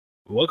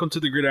Welcome to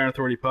the Gridiron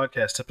Authority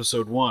Podcast,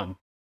 Episode 1.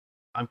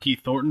 I'm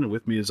Keith Thornton, and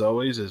with me, as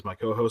always, is my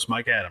co-host,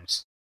 Mike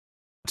Adams.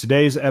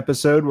 Today's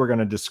episode, we're going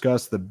to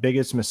discuss the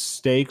biggest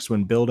mistakes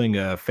when building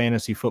a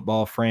fantasy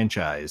football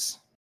franchise.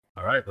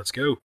 All right, let's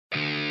go.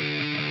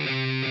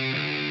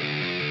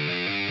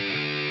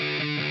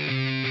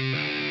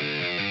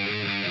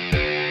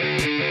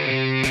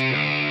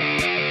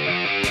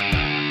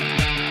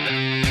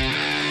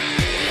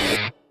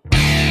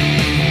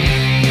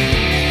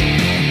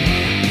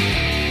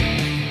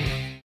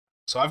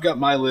 So I've got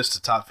my list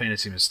of top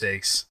fantasy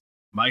mistakes.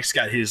 Mike's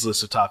got his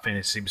list of top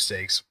fantasy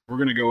mistakes. We're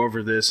going to go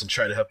over this and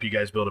try to help you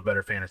guys build a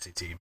better fantasy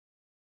team.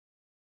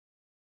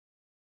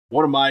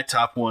 One of my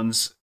top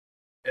ones,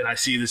 and I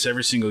see this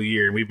every single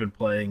year, and we've been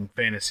playing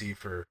fantasy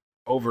for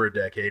over a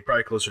decade,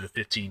 probably closer to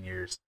 15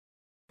 years,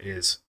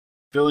 is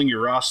filling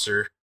your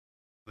roster,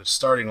 the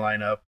starting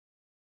lineup,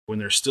 when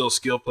there's still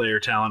skill player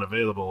talent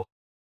available.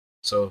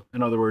 So,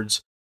 in other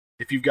words,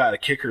 if you've got a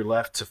kicker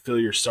left to fill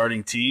your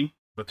starting team,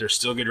 but there's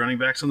still good running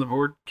backs on the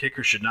board,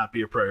 kicker should not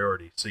be a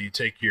priority. So you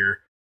take your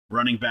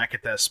running back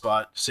at that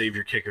spot, save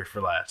your kicker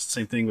for last.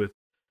 Same thing with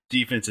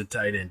defense and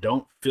tight end.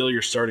 Don't fill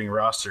your starting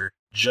roster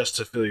just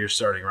to fill your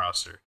starting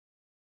roster.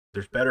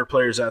 There's better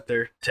players out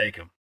there, take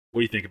them. What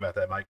do you think about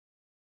that, Mike?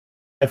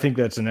 I think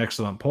that's an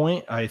excellent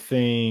point. I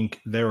think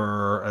there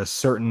are a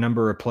certain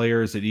number of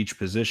players at each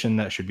position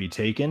that should be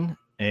taken.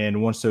 And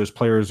once those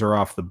players are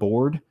off the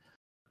board,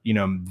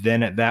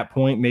 then at that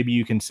point, maybe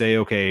you can say,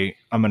 okay,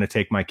 I'm going to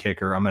take my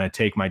kicker. I'm going to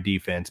take my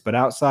defense. But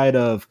outside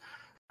of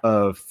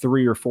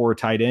 3 or 4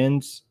 tight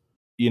ends,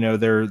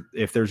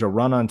 if there's a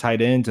run on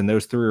tight ends and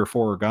those 3 or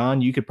 4 are gone,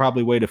 you could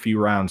probably wait a few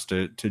rounds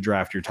to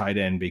draft your tight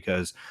end,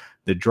 because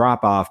the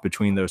drop off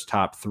between those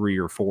top 3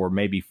 or 4,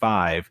 maybe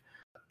 5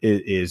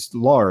 is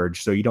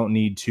large. So you don't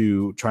need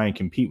to try and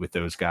compete with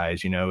those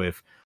guys.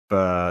 If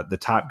the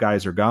top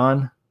guys are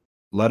gone,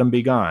 let them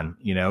be gone.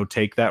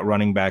 Take that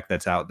running back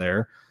that's out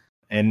there.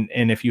 And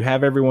if you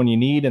have everyone you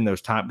need and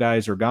those top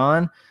guys are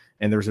gone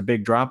and there's a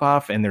big drop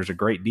off and there's a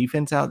great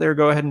defense out there,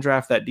 go ahead and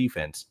draft that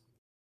defense.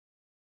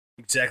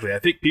 Exactly. I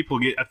think people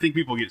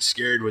get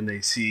scared when they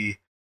see,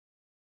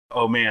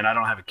 oh man, I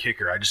don't have a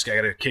kicker. I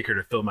got a kicker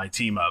to fill my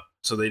team up.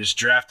 So they just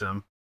draft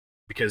them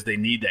because they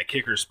need that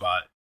kicker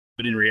spot.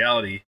 But in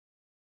reality,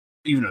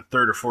 even a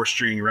 3rd or 4th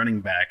string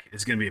running back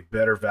is going to be a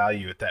better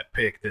value at that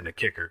pick than a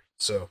kicker.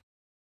 So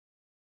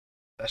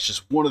that's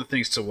just one of the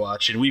things to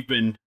watch.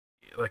 And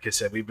like I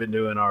said, we've been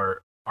doing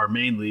our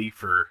main league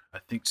for, I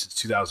think, since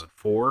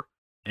 2004,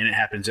 and it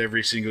happens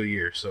every single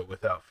year, so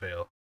without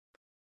fail.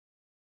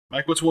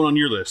 Mike, what's one on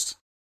your list?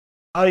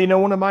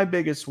 One of my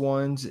biggest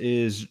ones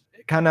is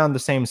kind of on the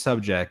same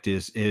subject,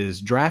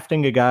 is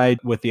drafting a guy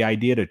with the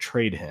idea to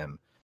trade him.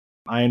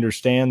 I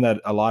understand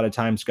that a lot of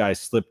times guys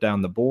slip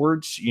down the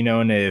boards,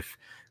 and if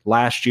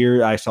last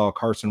year I saw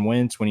Carson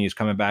Wentz when he was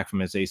coming back from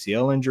his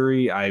ACL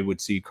injury, I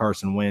would see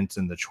Carson Wentz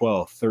in the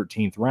 12th,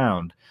 13th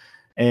round.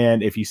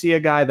 And if you see a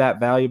guy that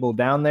valuable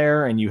down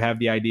there and you have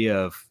the idea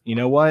of, you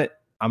know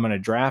what, I'm going to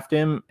draft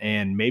him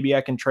and maybe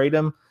I can trade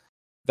him,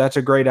 that's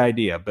a great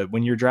idea. But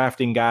when you're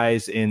drafting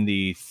guys in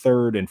the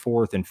 3rd and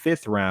 4th and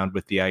 5th round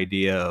with the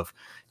idea of,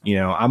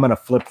 I'm going to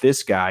flip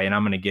this guy and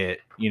I'm going to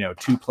get,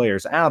 2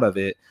 players out of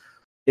it,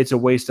 it's a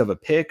waste of a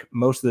pick.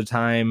 Most of the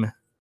time,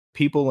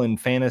 people in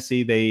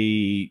fantasy,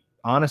 they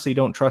honestly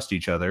don't trust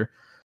each other.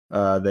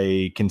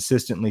 They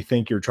consistently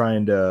think you're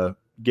trying to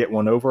get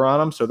one over on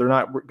them, so they're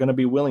not going to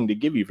be willing to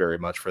give you very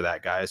much for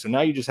that guy. So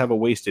now you just have a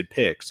wasted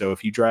pick. So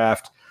if you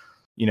draft,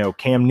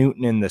 Cam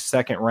Newton in the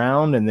 2nd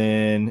round, and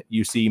then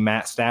you see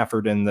Matt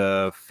Stafford in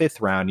the 5th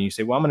round, and you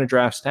say, well, I'm going to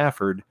draft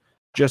Stafford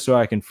just so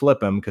I can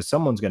flip him because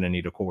someone's going to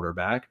need a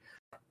quarterback.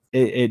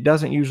 It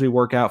doesn't usually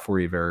work out for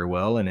you very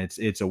well, and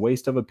it's a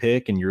waste of a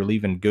pick, and you're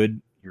leaving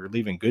good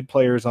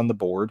players on the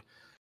board,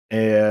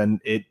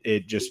 and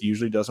it just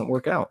usually doesn't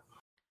work out.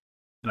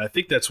 And I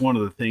think that's one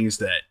of the things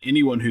that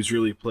anyone who's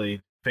really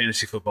played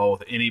fantasy football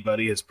with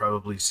anybody has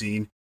probably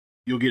seen.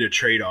 You'll get a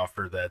trade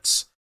offer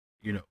that's,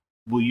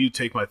 will you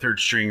take my 3rd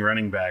string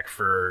running back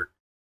for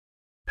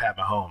Pat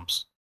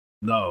Mahomes?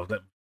 No,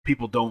 that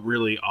people don't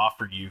really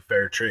offer you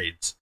fair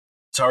trades.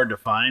 It's hard to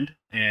find,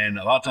 and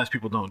a lot of times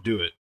people don't do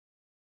it.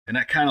 And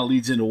that kind of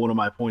leads into one of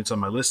my points on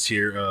my list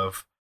here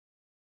of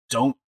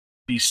don't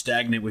be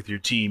stagnant with your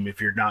team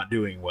if you're not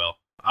doing well.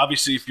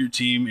 Obviously, if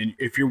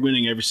you're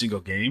winning every single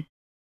game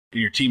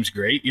and your team's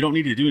great, you don't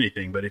need to do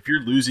anything. But if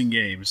you're losing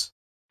games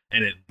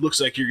and it looks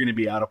like you're going to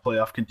be out of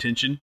playoff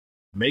contention,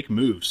 make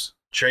moves,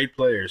 trade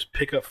players,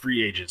 pick up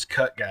free agents,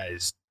 cut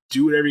guys,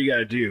 do whatever you got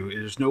to do.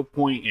 There's no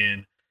point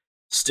in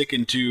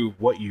sticking to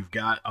what you've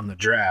got on the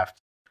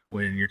draft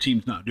when your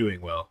team's not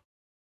doing well.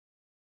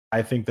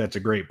 I think that's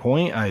a great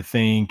point. I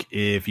think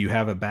if you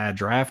have a bad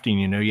draft and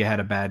you had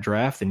a bad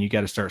draft, then you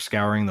got to start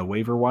scouring the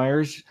waiver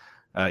wires.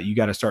 You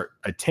got to start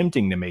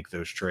attempting to make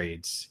those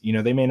trades.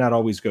 They may not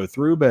always go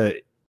through, but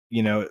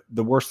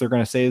the worst they're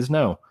going to say is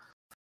no.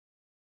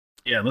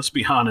 Yeah, let's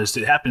be honest.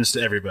 It happens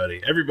to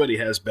everybody. Everybody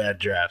has bad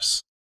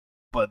drafts,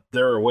 but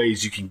there are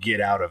ways you can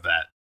get out of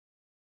that.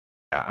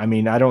 I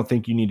mean, I don't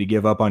think you need to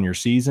give up on your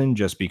season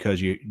just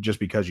because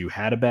you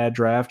had a bad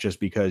draft, just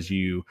because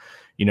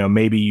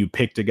maybe you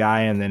picked a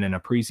guy and then in a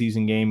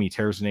preseason game he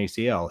tears an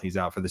ACL, he's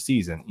out for the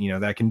season.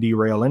 That can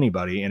derail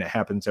anybody, and it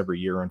happens every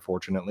year,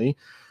 unfortunately.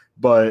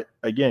 But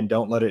again,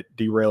 don't let it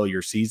derail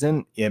your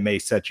season. It may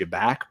set you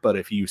back, but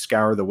if you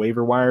scour the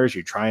waiver wires,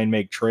 you try and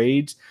make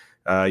trades,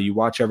 you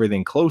watch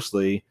everything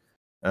closely,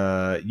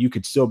 you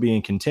could still be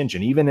in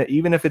contention, even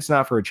if it's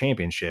not for a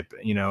championship.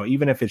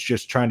 Even if it's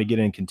just trying to get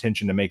in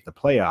contention to make the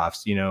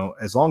playoffs.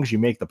 As long as you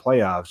make the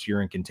playoffs,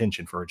 you're in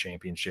contention for a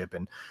championship.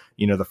 And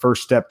the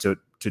first step to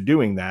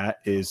doing that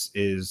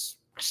is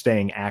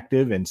staying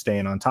active and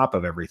staying on top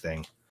of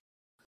everything.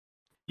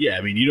 Yeah,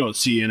 I mean, you don't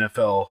see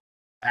NFL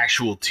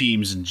actual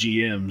teams and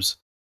GMs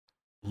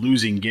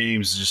losing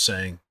games just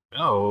saying,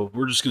 "Oh,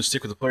 we're just going to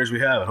stick with the players we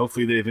have, and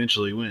hopefully they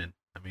eventually win."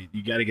 I mean,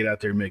 you got to get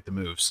out there and make the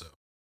move. So.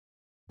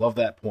 Love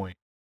that point.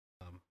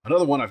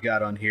 Another one I've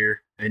got on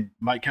here, and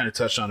Mike kind of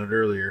touched on it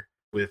earlier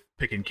with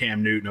picking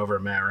Cam Newton over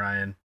Matt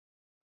Ryan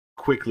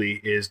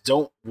quickly, is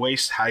don't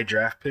waste high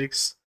draft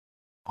picks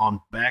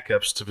on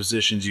backups to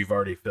positions you've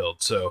already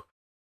filled. So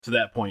to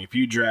that point, if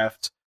you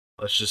draft,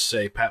 let's just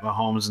say Pat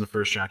Mahomes in the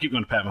first round, keep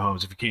going to Pat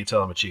Mahomes if you can't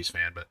tell I'm a Chiefs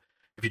fan, but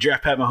if you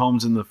draft Pat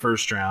Mahomes in the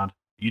first round,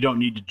 you don't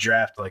need to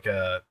draft like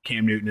a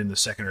Cam Newton in the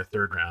second or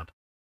third round.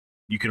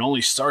 You can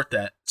only start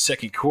that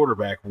second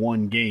quarterback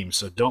one game,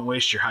 so don't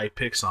waste your high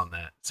picks on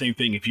that. Same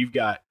thing, if you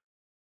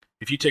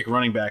take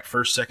running back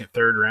first, second,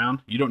 third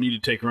round, you don't need to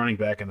take running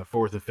back in the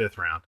fourth and fifth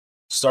round.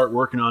 Start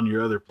working on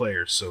your other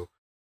players. So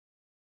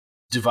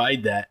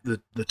divide that,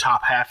 the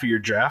top half of your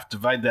draft,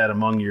 divide that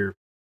among your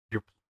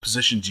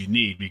positions you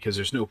need, because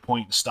there's no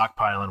point in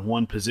stockpiling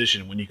one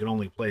position when you can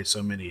only play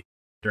so many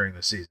during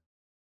the season.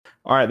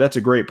 All right, that's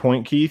a great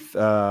point, Keith.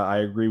 I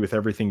agree with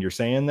everything you're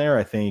saying there.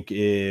 I think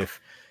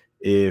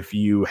if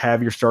you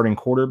have your starting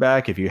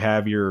quarterback, if you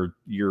have your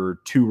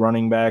two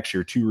running backs,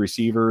 your two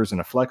receivers,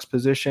 and a flex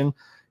position,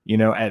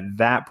 at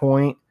that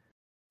point,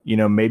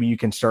 maybe you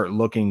can start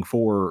looking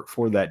for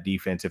that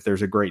defense if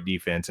there's a great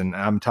defense. And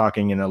I'm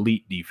talking an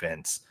elite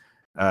defense,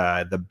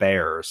 the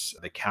Bears,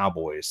 the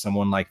Cowboys,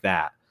 someone like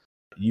that.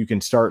 You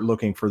can start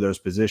looking for those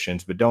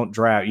positions, but don't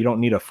draft. You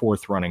don't need a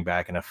fourth running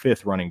back and a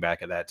fifth running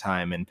back at that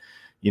time. And,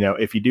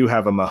 if you do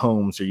have a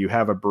Mahomes or you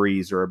have a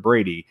Breeze or a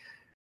Brady,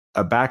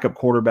 a backup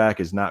quarterback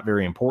is not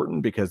very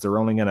important because they're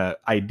only going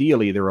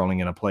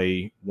to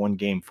play one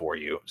game for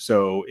you.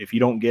 So if you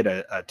don't get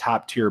a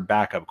top tier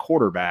backup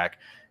quarterback,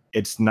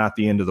 it's not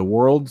the end of the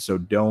world. So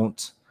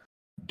don't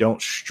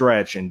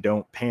stretch and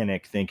don't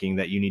panic thinking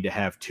that you need to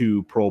have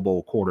 2 Pro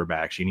Bowl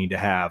quarterbacks. You need to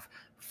have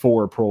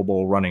 4 Pro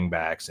Bowl running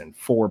backs and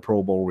 4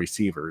 Pro Bowl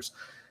receivers.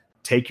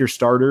 Take your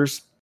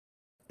starters,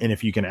 and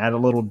if you can add a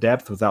little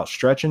depth without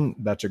stretching,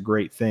 that's a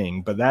great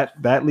thing. But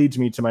that leads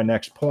me to my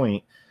next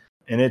point.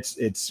 And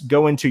it's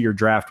go into your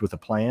draft with a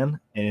plan.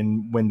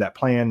 And when that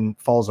plan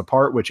falls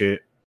apart, which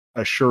it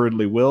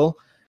assuredly will,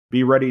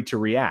 be ready to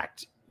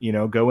react.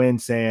 Go in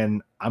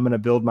saying, I'm going to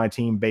build my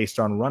team based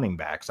on running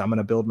backs. I'm going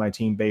to build my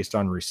team based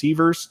on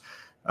receivers.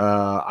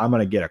 I'm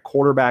going to get a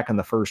quarterback in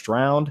the first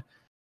round.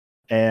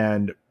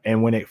 And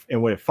when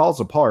it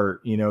falls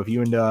apart,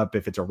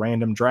 if it's a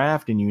random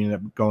draft and you end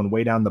up going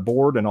way down the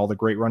board and all the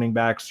great running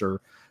backs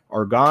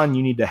are gone,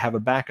 you need to have a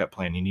backup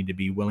plan. You need to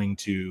be willing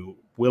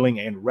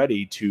and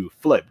ready to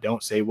flip.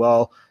 Don't say,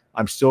 well,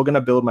 I'm still going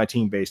to build my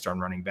team based on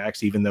running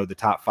backs, even though the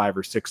top 5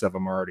 or 6 of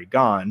them are already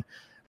gone.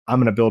 I'm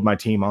going to build my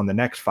team on the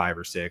next 5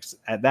 or 6.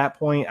 At that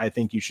point, I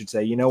think you should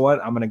say, you know what,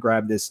 I'm going to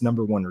grab this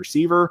number 1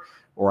 receiver,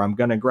 or I'm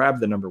going to grab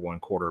the number 1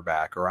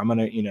 quarterback, or I'm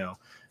going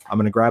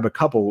to grab a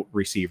couple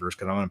receivers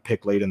because I'm going to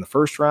pick late in the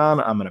first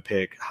round. I'm going to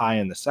pick high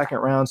in the second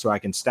round so I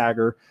can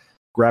stagger,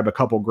 grab a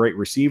couple great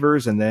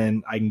receivers, and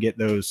then I can get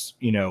those,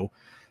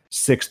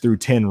 6 through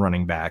 10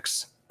 running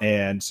backs.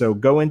 And so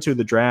go into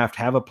the draft,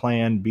 have a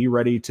plan, be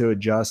ready to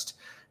adjust,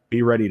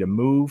 be ready to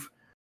move,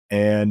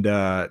 and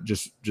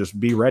just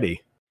be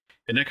ready.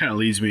 And that kind of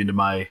leads me into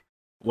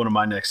one of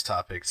my next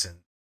topics, and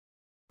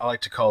I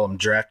like to call them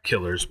draft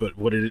killers, but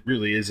what it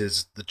really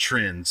is the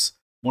trends.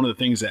 One of the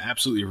things that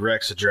absolutely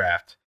wrecks a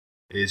draft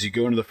is you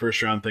go into the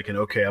first round thinking,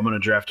 okay, I'm going to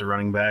draft a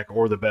running back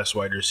or the best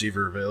wide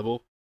receiver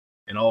available,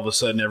 and all of a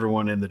sudden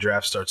everyone in the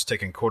draft starts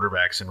taking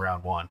quarterbacks in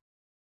round 1.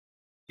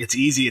 It's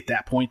easy at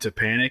that point to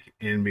panic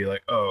and be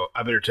like, oh,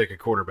 I better take a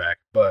quarterback.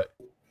 But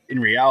in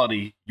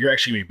reality, you're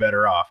actually going to be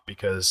better off,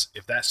 because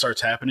if that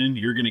starts happening,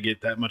 you're going to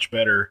get that much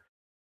better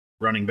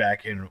running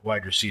back and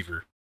wide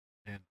receiver.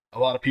 And a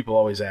lot of people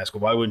always ask,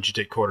 well, why wouldn't you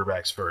take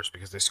quarterbacks first?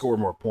 Because they score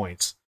more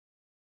points.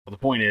 Well, the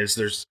point is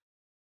there's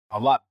a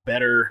lot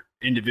better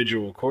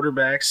individual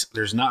quarterbacks.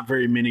 There's not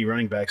very many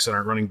running backs that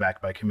aren't running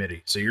back by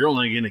committee. So you're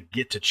only going to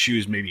get to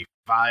choose maybe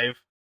 5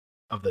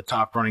 of the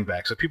top running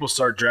backs. So people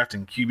start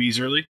drafting QBs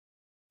early.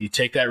 You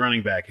take that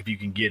running back if you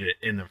can get it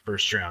in the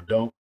first round.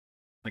 Don't,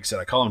 like I said,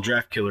 I call them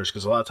draft killers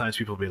because a lot of times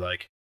people will be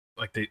like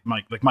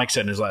Mike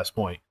said in his last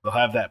point, they'll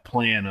have that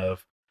plan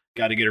of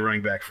got to get a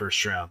running back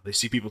first round. They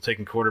see people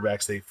taking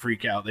quarterbacks, they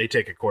freak out, they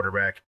take a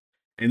quarterback,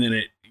 and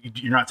then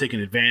you're not taking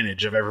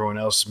advantage of everyone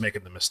else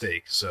making the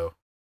mistake. So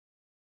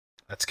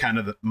That's kind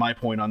of my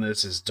point on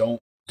this is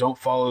don't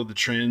follow the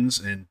trends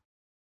and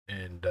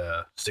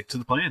stick to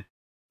the plan.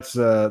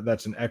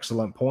 That's an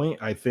excellent point.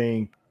 I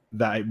think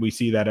that we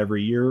see that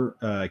every year,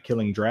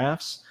 killing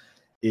drafts.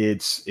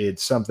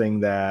 It's something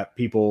that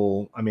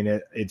people, I mean,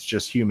 it's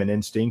just human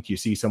instinct. You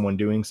see someone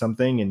doing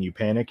something and you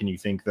panic and you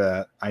think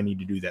that I need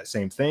to do that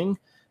same thing,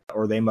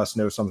 or they must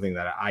know something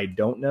that I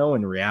don't know.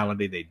 In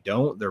reality, they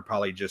don't. They're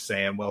probably just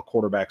saying, well,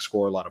 quarterbacks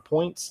score a lot of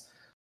points.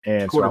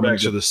 And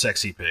quarterbacks are the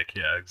sexy pick.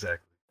 Yeah,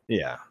 exactly.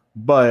 Yeah.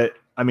 But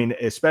I mean,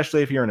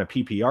 especially if you're in a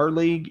PPR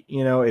league,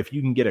 you know, if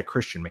you can get a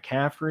Christian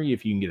McCaffrey,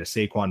 if you can get a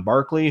Saquon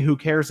Barkley, who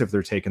cares if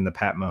they're taking the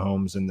Pat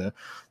Mahomes and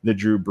the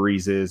Drew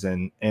Breeses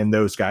and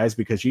those guys,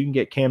 because you can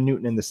get Cam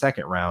Newton in the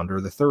second round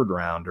or the third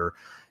round, or,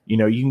 you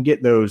know, you can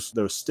get those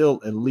still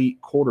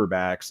elite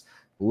quarterbacks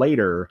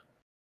later.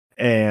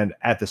 And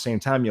at the same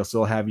time, you'll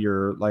still have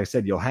your, like I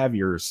said, you'll have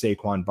your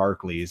Saquon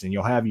Barkleys and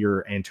you'll have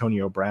your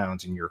Antonio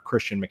Browns and your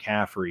Christian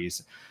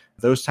McCaffreys,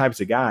 those types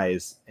of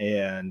guys.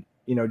 And,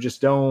 you know,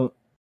 just don't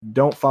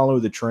follow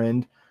the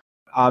trend.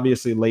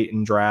 Obviously, late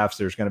in drafts,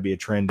 there's going to be a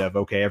trend of,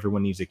 okay,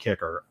 everyone needs a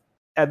kicker.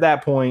 At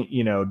that point,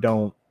 you know,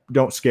 don't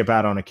skip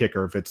out on a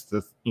kicker if it's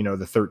the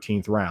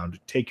 13th round.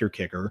 Take your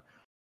kicker.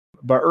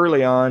 But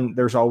early on,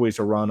 there's always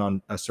a run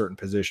on a certain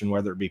position,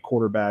 whether it be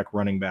quarterback,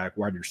 running back,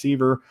 wide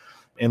receiver.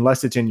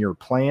 Unless it's in your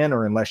plan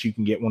or unless you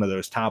can get one of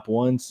those top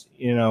ones,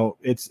 you know,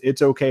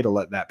 it's okay to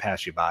let that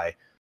pass you by.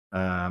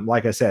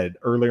 Like I said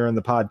earlier in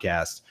the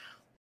podcast,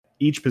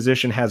 each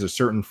position has a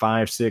certain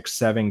 5, 6,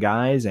 7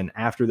 guys. And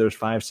after those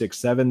 5, 6,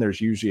 7, there's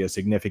usually a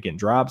significant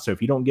drop. So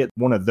if you don't get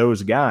one of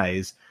those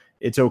guys,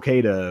 it's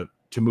okay to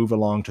move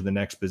along to the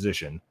next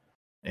position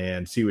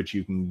and see what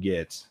you can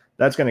get.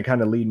 That's going to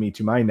kind of lead me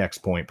to my next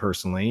point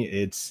personally.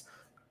 It's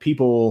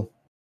people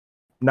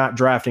not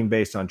drafting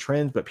based on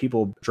trends, but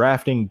people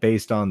drafting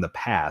based on the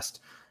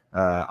past,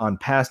 on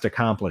past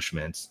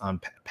accomplishments,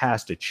 on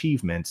past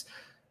achievements.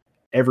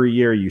 Every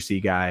year you see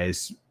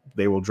guys,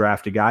 they will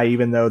draft a guy,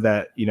 even though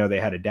that, you know, they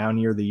had a down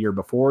year the year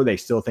before, they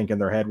still think in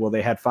their head, well,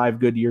 they had 5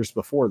 good years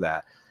before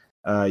that.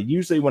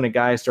 Usually when a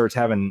guy starts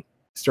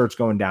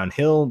going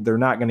downhill, they're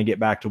not going to get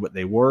back to what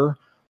they were.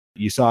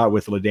 You saw it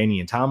with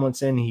LaDainian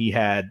Tomlinson. He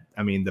had,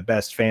 I mean, the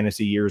best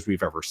fantasy years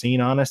we've ever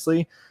seen,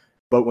 honestly.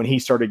 But when he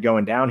started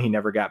going down, he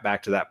never got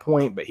back to that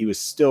point, but he was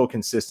still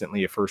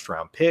consistently a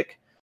first-round pick.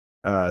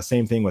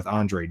 Same thing with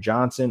Andre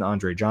Johnson.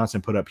 Andre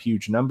Johnson put up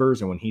huge numbers,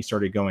 and when he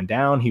started going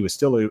down, he was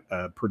still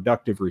a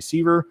productive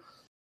receiver,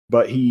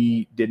 but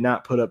he did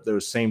not put up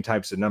those same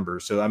types of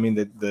numbers. So, I mean,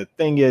 the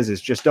thing is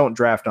just don't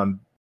draft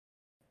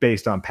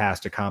based on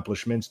past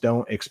accomplishments.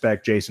 Don't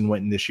expect Jason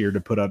Witten this year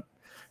to put up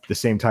the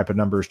same type of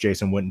numbers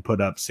Jason Witten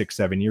put up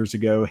 6-7 years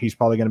ago. He's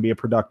probably going to be a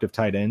productive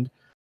tight end,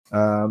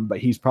 but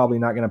he's probably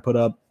not going to put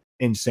up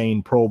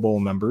insane Pro Bowl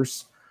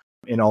numbers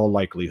in all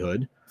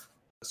likelihood.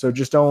 So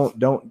just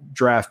don't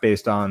draft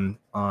based on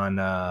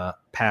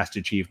past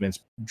achievements.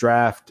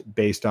 Draft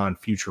based on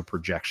future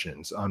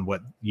projections on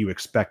what you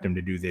expect him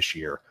to do this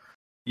year.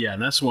 Yeah,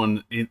 and that's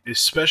one,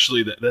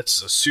 especially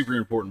that's a super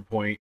important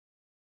point,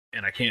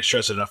 and I can't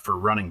stress it enough for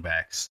running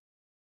backs.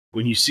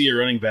 When you see a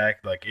running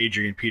back like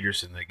Adrian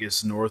Peterson that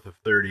gets north of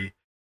 30,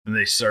 and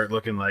they start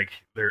looking like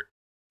they're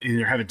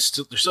still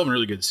having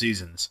really good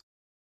seasons.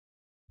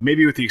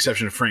 Maybe with the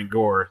exception of Frank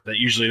Gore, that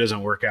usually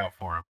doesn't work out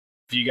for him.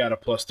 If you got a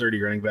plus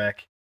 30 running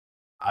back,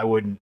 I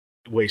wouldn't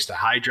waste a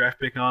high draft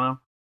pick on him.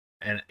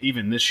 And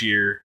even this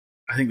year,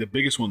 I think the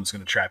biggest one that's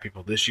going to trap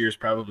people this year is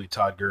probably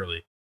Todd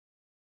Gurley.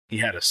 He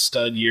had a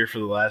stud year for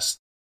the last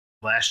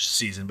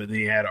season, but then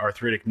he had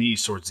arthritic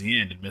knees towards the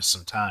end and missed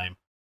some time.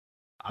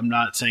 I'm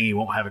not saying he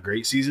won't have a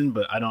great season,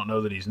 but I don't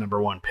know that he's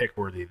number 1 pick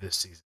worthy this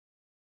season.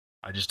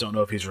 I just don't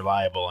know if he's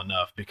reliable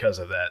enough because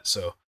of that.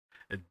 So,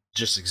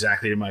 just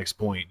exactly to Mike's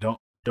point,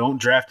 don't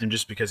draft him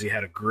just because he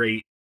had a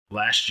great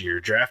last year.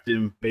 Draft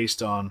him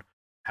based on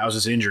how's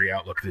his injury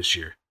outlook this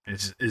year.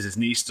 Is his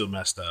knee still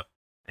messed up?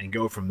 And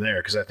go from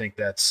there, because I think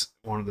that's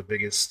one of the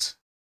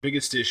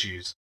biggest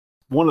issues.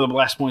 One of the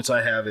last points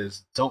I have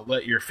is don't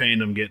let your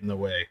fandom get in the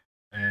way.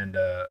 And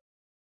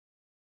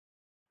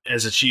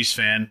as a Chiefs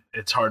fan,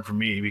 it's hard for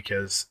me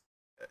because,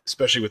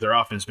 especially with their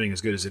offense being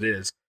as good as it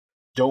is,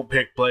 don't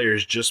pick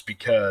players just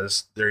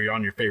because they're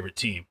on your favorite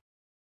team.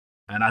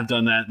 And I've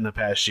done that in the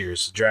past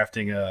years,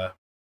 drafting a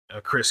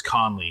Chris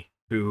Conley,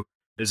 who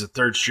is a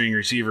third-string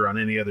receiver on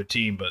any other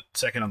team, but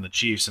second on the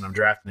Chiefs, and I'm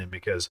drafting him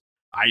because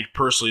I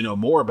personally know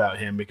more about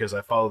him because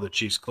I follow the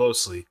Chiefs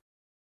closely.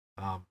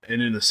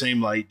 And in the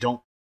same light,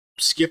 don't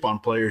skip on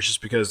players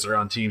just because they're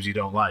on teams you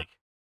don't like.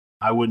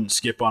 I wouldn't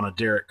skip on a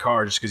Derek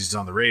Carr just because he's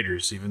on the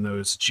Raiders, even though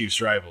it's a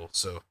Chiefs rival.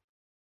 So,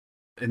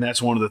 and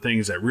that's one of the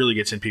things that really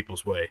gets in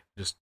people's way.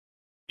 Just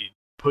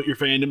put your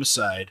fandom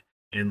aside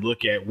and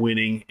look at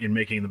winning and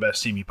making the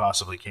best team you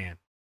possibly can.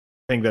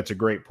 I think that's a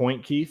great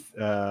point, Keith.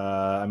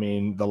 I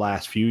mean, the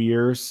last few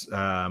years,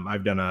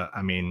 I've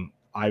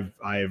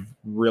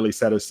really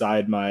set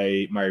aside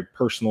my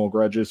personal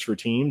grudges for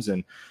teams.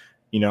 And,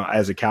 you know,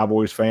 as a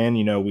Cowboys fan,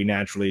 you know, we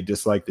naturally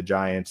dislike the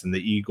Giants and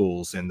the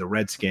Eagles and the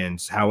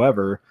Redskins.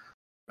 However,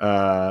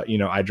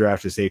 I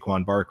drafted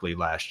Saquon Barkley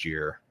last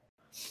year.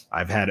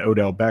 I've had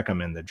Odell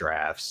Beckham in the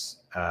drafts.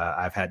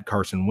 I've had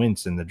Carson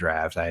Wentz in the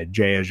drafts. I had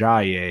Jay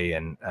Ajayi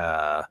and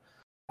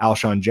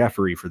Alshon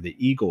Jeffrey for the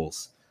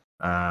Eagles.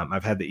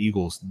 I've had the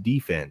Eagles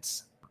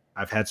defense.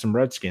 I've had some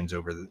Redskins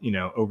over the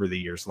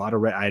years.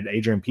 I had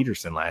Adrian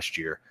Peterson last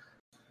year.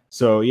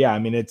 So yeah, I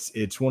mean,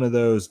 it's one of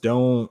those.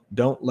 Don't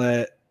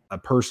let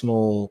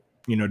personal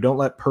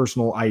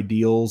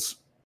ideals,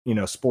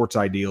 sports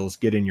ideals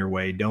get in your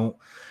way. Don't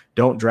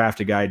draft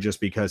a guy just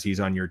because he's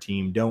on your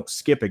team. Don't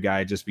skip a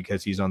guy just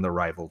because he's on the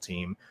rival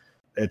team.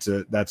 That's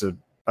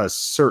a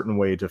certain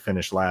way to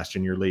finish last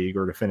in your league,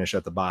 or to finish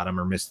at the bottom,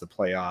 or miss the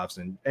playoffs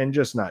and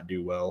just not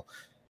do well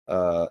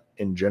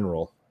in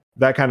general.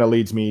 That kind of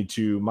leads me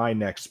to my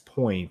next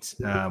point.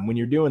 When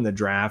you're doing the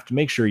draft,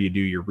 make sure you do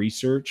your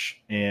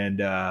research,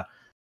 and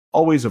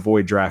always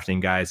avoid drafting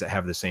guys that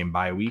have the same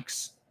bye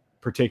weeks,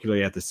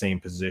 particularly at the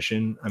same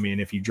position. I mean,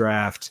 if you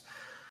draft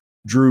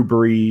Drew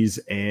Brees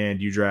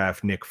and you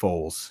draft Nick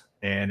Foles,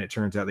 and it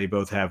turns out they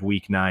both have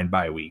week 9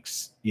 bye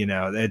weeks,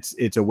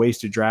 it's a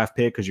wasted draft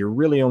pick, because you're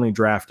really only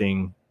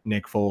drafting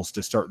Nick Foles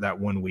to start that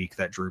 1 week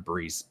that Drew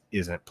Brees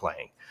isn't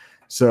playing.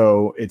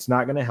 So it's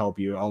not going to help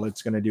you. All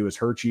it's going to do is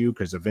hurt you,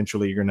 because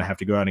eventually you're going to have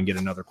to go out and get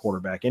another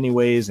quarterback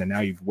anyways. And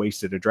now you've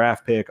wasted a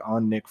draft pick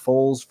on Nick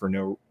Foles for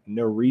no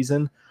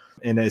reason.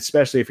 And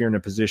especially if you're in a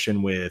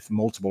position with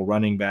multiple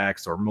running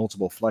backs or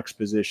multiple flex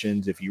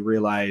positions, if you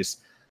realize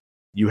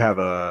you have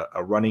a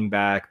running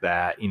back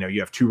that, you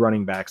have 2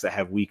 running backs that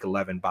have week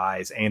 11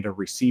 buys and a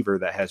receiver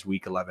that has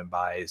week 11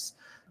 buys,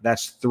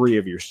 that's 3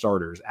 of your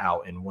starters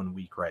out in 1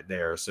 week right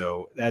there.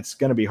 So that's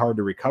going to be hard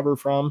to recover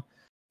from.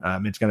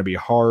 It's going to be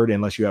hard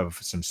unless you have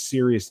some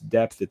serious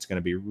depth. It's going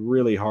to be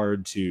really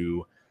hard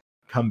to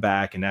come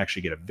back and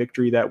actually get a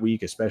victory that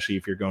week, especially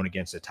if you're going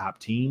against a top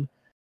team.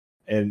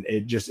 And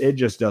it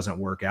just doesn't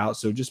work out.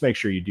 So just make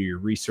sure you do your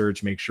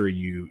research, make sure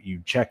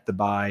you check the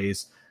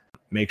buys,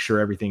 make sure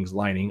everything's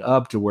lining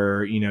up to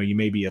where, you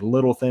may be a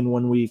little thin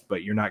 1 week,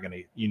 but you're not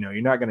going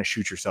to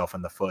shoot yourself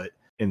in the foot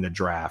in the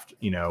draft,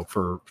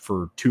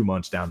 for 2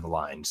 months down the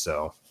line.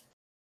 So,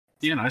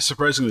 yeah, and I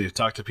surprisingly have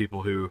talked to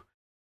people who,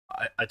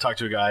 I talked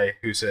to a guy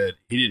who said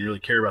he didn't really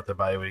care about the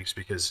bye weeks,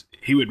 because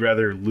he would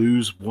rather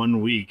lose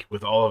 1 week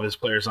with all of his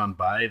players on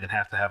bye than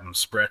have to have them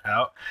spread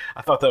out.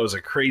 I thought that was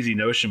a crazy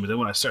notion, but then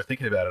when I start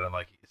thinking about it, I'm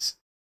like,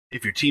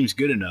 if your team's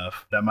good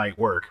enough, that might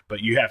work, but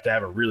you have to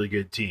have a really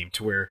good team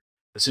to where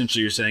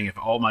essentially you're saying if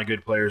all my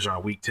good players are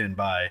on week 10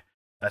 bye,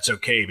 that's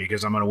okay,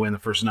 because I'm going to win the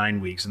first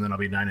 9 weeks and then I'll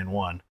be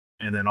 9-1,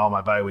 and then all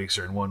my bye weeks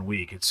are in 1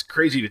 week. It's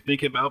crazy to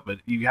think about, but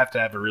you have to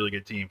have a really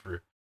good team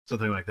for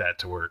something like that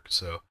to work.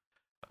 So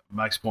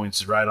Mike's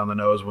point's right on the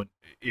nose.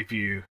 If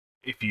you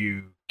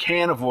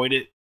can avoid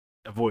it,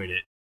 avoid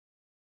it.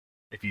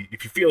 If you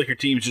feel like your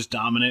team's just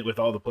dominant with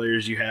all the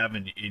players you have,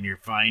 and you're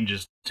fine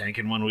just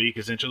tanking 1 week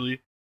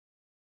essentially,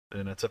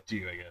 then that's up to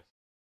you, I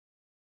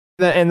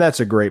guess. And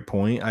that's a great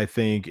point. I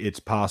think it's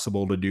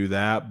possible to do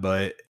that,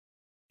 but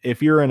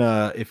if you're in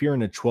a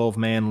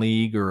 12-man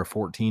league or a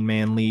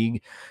 14-man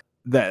league,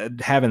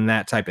 that having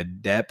that type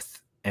of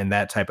depth and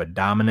that type of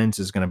dominance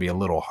is going to be a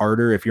little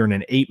harder. If you're in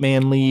an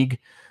 8-man league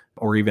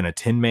or even a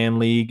 10-man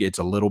league, it's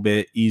a little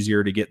bit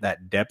easier to get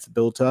that depth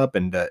built up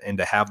and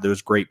to have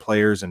those great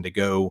players, and to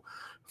go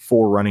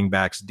 4 running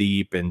backs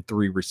deep and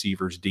 3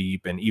 receivers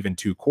deep and even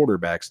 2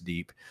 quarterbacks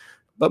deep.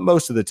 But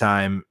most of the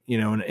time,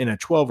 in a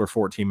 12 or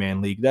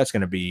 14-man league, that's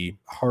going to be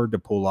hard to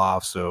pull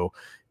off. So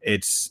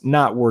it's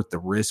not worth the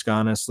risk,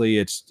 honestly.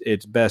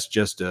 It's best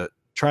just to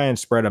try and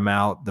spread them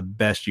out the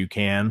best you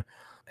can,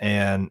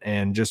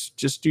 and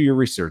just do your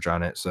research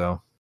on it.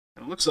 So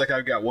it looks like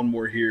I've got one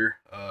more here.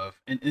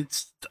 And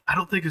I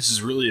don't think this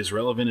is really as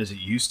relevant as it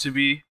used to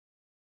be.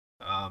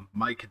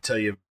 Mike could tell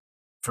you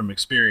from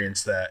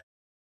experience that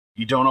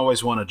you don't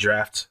always want to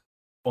draft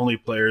only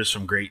players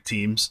from great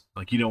teams.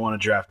 Like, you don't want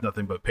to draft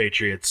nothing but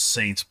Patriots,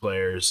 Saints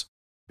players,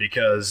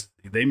 because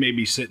they may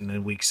be sitting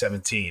in week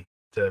 17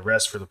 to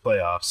rest for the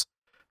playoffs.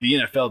 The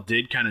NFL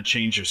did kind of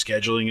change their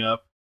scheduling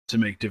up to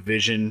make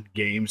division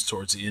games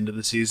towards the end of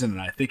the season,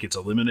 and I think it's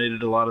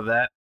eliminated a lot of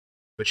that.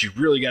 But you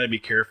really got to be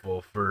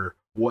careful for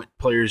what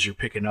players you're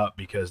picking up,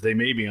 because they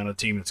may be on a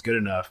team that's good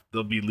enough,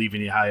 they'll be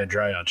leaving you high and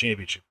dry on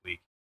championship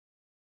week.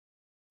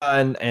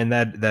 And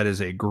that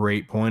is a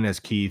great point, as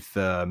Keith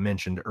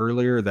mentioned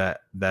earlier. That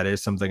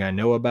is something I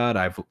know about.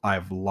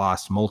 I've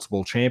lost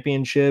multiple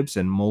championships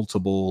and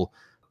multiple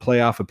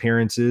playoff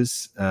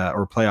appearances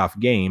or playoff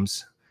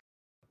games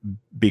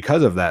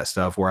because of that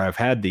stuff, where I've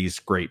had these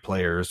great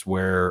players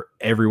where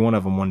every one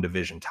of them won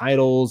division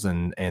titles,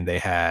 and they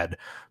had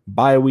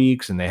bye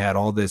weeks, and they had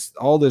all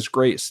this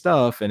great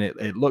stuff, and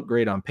it looked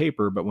great on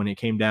paper. But when it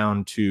came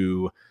down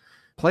to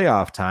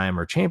playoff time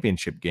or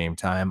championship game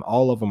time,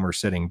 all of them were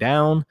sitting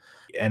down.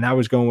 And I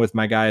was going with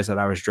my guys that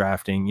I was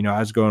drafting. I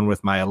was going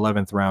with my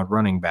 11th round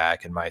running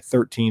back and my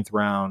 13th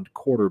round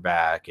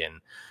quarterback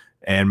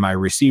and my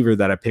receiver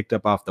that I picked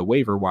up off the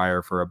waiver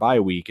wire for a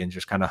bye week and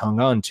just kind of hung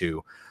on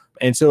to.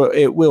 And so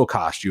it will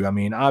cost you. I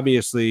mean,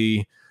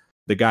 obviously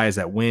the guys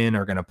that win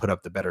are going to put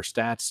up the better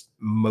stats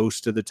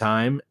most of the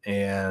time,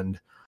 and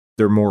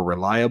they're more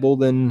reliable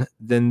than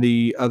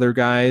the other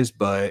guys.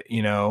 But,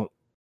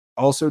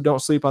 also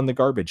don't sleep on the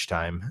garbage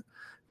time.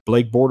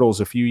 Blake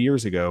Bortles a few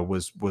years ago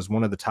was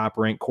one of the top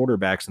ranked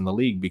quarterbacks in the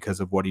league because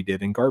of what he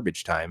did in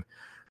garbage time.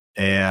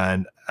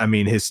 And I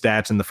mean, his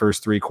stats in the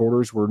first 3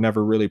 quarters were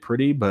never really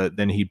pretty, but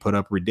then he'd put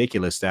up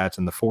ridiculous stats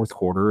in the fourth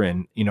quarter.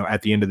 And,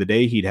 at the end of the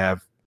day, he'd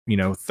have,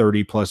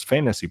 30 plus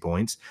fantasy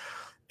points.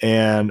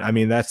 And I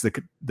mean, that's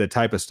the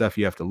type of stuff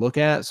you have to look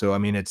at. So, I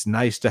mean, it's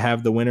nice to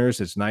have the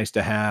winners. It's nice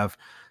to have,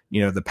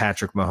 the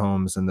Patrick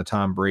Mahomes and the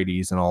Tom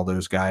Brady's and all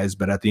those guys.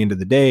 But at the end of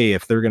the day,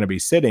 if they're going to be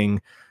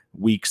sitting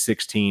week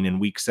 16 and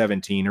week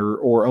 17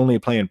 or only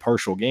playing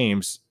partial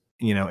games,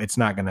 it's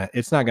not going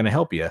to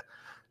help you.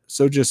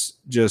 So just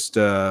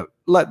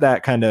let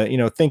that kind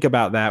of, think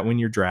about that when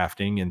you're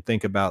drafting, and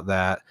think about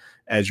that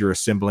as you're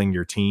assembling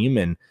your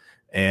team,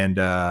 and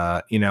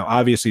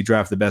obviously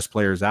draft the best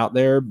players out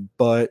there.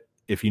 But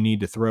if you need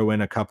to throw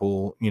in a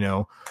couple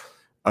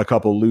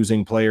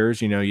losing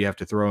players, you have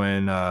to throw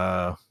in,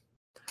 a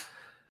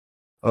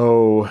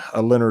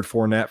Leonard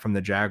Fournette from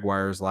the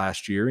Jaguars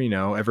last year.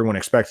 Everyone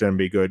expected him to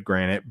be good,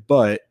 granted,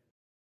 but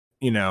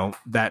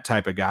that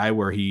type of guy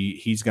where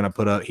he's going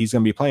to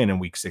be playing in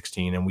week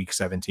 16 and week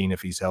 17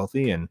 if he's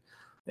healthy, and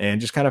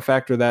just kind of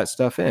factor that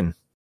stuff in.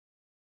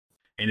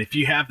 And if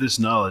you have this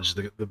knowledge,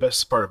 the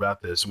best part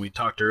about this, and we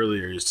talked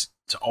earlier, is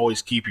to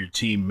always keep your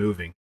team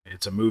moving.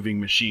 It's a moving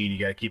machine. You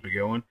got to keep it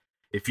going.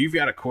 If you've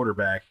got a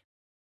quarterback,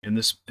 and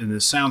this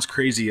sounds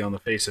crazy on the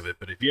face of it,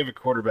 but if you have a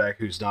quarterback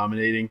who's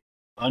dominating,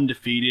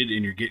 undefeated,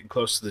 and you're getting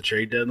close to the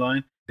trade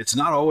deadline, it's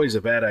not always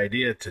a bad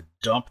idea to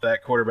dump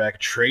that quarterback,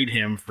 trade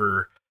him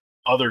for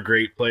other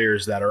great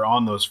players that are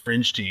on those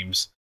fringe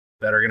teams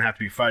that are going to have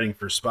to be fighting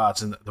for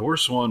spots. And the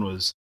worst one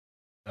was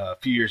a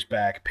few years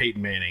back,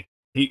 Peyton Manning.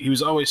 He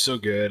was always so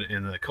good,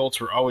 and the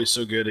Colts were always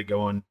so good at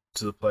going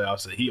to the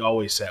playoffs that he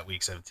always sat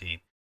week 16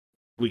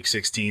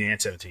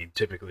 and 17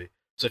 typically.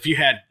 So if you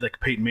had like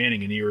Peyton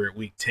Manning and you were at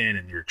week 10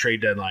 and your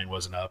trade deadline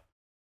wasn't up,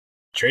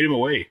 trade him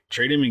away.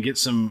 Trade him and get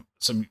some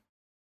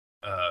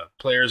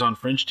players on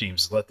fringe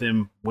teams. Let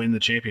them win the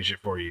championship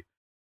for you.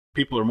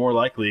 People are more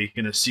likely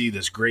going to see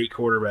this great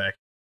quarterback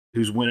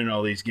who's winning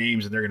all these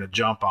games, and they're going to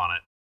jump on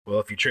it. Well,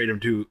 if you trade him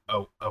to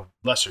a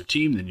lesser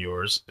team than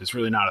yours, it's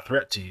really not a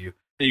threat to you,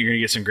 then you're going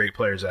to get some great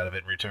players out of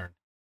it in return.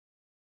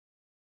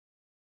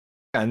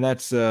 And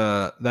that's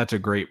a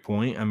great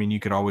point. I mean, you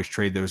could always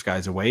trade those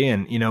guys away,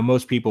 and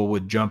most people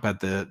would jump at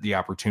the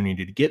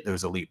opportunity to get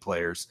those elite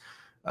players.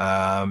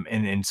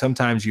 And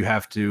sometimes you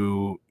have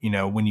to,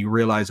 when you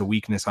realize a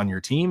weakness on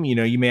your team,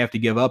 you may have to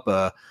give up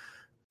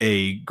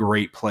a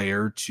great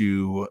player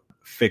to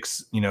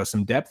fix,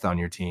 some depth on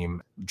your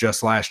team.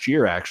 Just last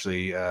year,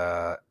 actually,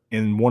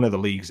 in one of the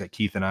leagues that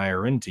Keith and I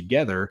are in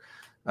together,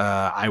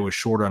 I was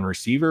short on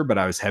receiver, but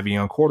I was heavy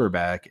on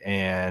quarterback,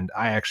 and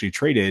I actually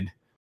traded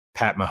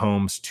Pat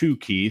Mahomes to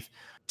Keith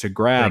to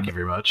grab. Thank you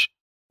very much.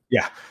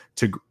 Yeah,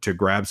 to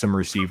grab some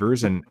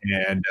receivers, and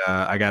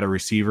I got a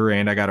receiver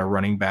and I got a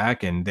running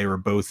back, and they were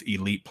both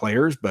elite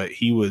players, but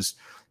he was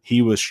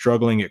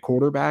struggling at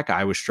quarterback.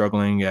 I was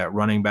struggling at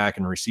running back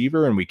and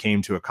receiver, and we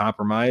came to a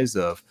compromise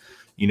of,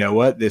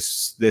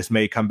 this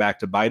may come back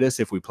to bite us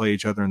if we play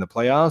each other in the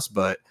playoffs,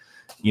 but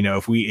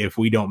if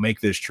we don't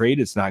make this trade,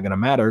 it's not going to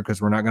matter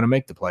because we're not going to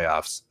make the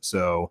playoffs.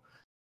 So,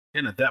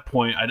 and at that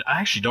point, I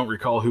actually don't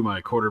recall who my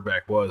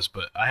quarterback was,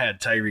 but I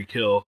had Tyreek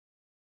Hill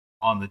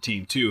on the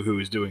team too, who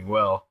was doing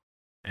well,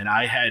 and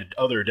I had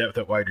other depth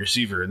at wide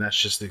receiver, and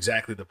that's just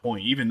exactly the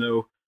point. Even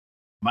though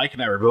Mike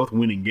and I were both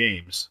winning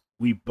games,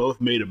 we both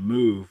made a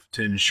move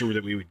to ensure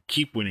that we would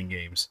keep winning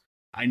games.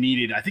 I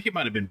think it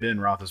might have been Ben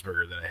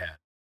Roethlisberger that I had,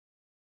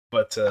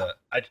 but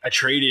I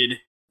traded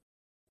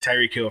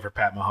Tyreek Hill for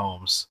Pat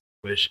Mahomes,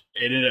 which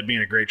it ended up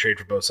being a great trade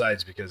for both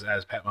sides because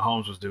as Pat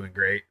Mahomes was doing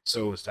great,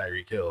 so was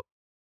Tyreek Hill.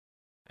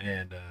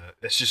 And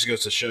this just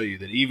goes to show you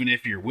that even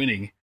if you're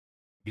winning,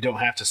 you don't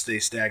have to stay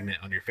stagnant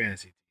on your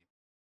fantasy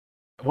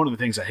team. One of the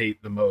things I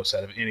hate the most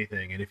out of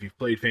anything, and if you've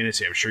played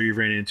fantasy, I'm sure you've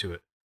ran into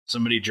it,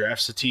 somebody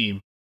drafts a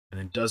team and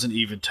then doesn't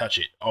even touch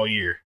it all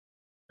year.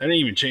 They didn't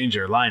even change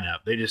their lineup.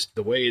 They just,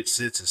 the way it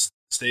sits, it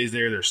stays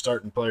there. They're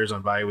starting players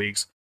on bye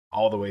weeks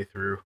all the way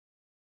through.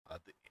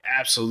 The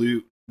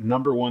absolute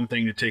number one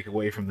thing to take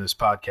away from this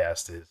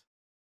podcast is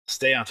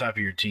stay on top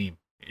of your team.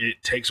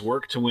 It takes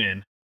work to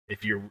win.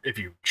 If you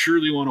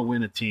truly want to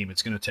win a team,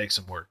 it's going to take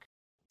some work.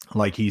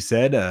 Like he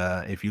said,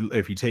 if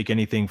you take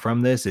anything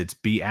from this, it's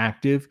be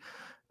active,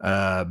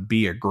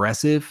 be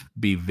aggressive,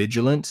 be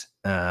vigilant.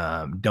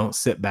 Don't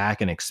sit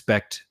back and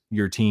expect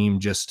your team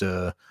just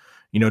to,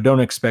 don't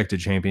expect a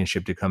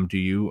championship to come to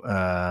you.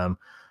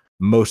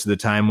 Most of the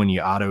time when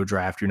you auto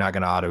draft, you're not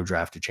going to auto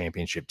draft a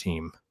championship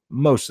team.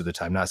 Most of the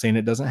time, not saying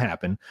it doesn't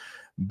happen,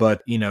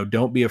 but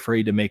don't be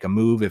afraid to make a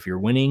move if you're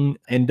winning,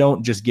 and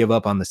don't just give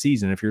up on the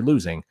season if you're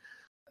losing.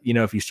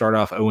 If you start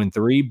off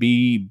 0-3,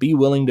 be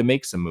willing to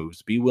make some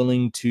moves. Be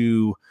willing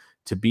to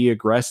to be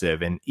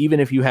aggressive. And even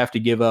if you have to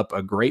give up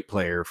a great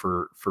player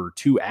for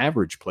two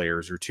average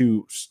players or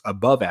two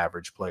above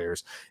average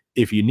players,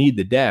 if you need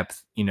the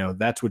depth,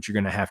 that's what you're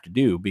going to have to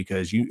do,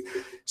 because you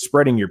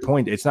spreading your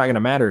point. It's not going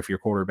to matter if your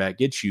quarterback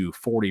gets you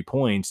 40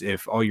 points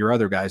if all your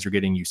other guys are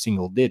getting you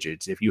single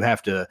digits. If you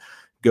have to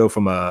go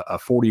from a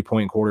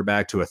 40-point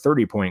quarterback to a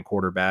 30-point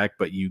quarterback,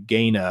 but you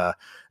gain a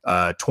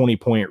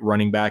 20-point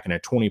running back and a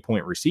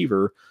 20-point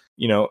receiver,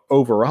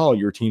 overall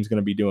your team's going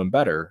to be doing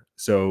better.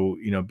 So,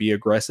 be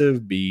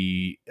aggressive,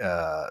 be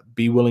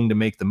willing to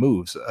make the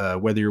moves,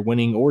 whether you're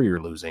winning or you're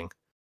losing.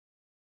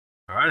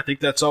 All right, I think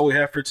that's all we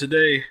have for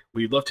today.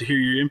 We'd love to hear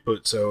your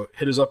input, so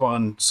hit us up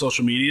on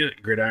social media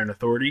at Gridiron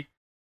Authority.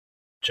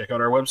 Check out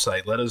our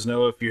website. Let us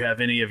know if you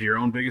have any of your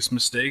own biggest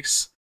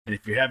mistakes, and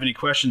if you have any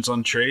questions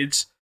on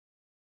trades,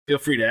 feel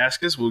free to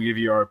ask us. We'll give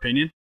you our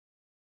opinion.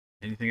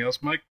 Anything else,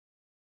 Mike?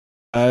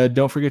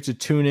 Don't forget to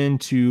tune in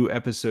to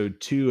episode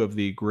 2 of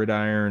the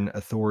Gridiron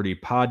Authority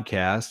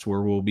podcast,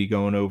 where we'll be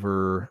going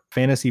over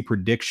fantasy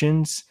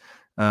predictions,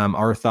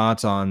 our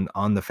thoughts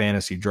on the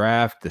fantasy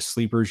draft, the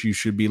sleepers you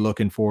should be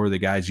looking for, the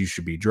guys you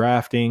should be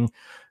drafting,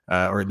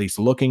 or at least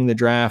looking the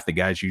draft, the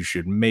guys you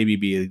should maybe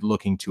be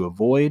looking to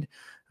avoid.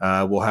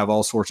 We'll have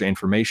all sorts of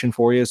information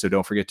for you, so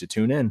don't forget to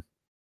tune in.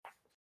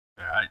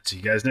 All right, see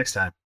you guys next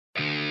time.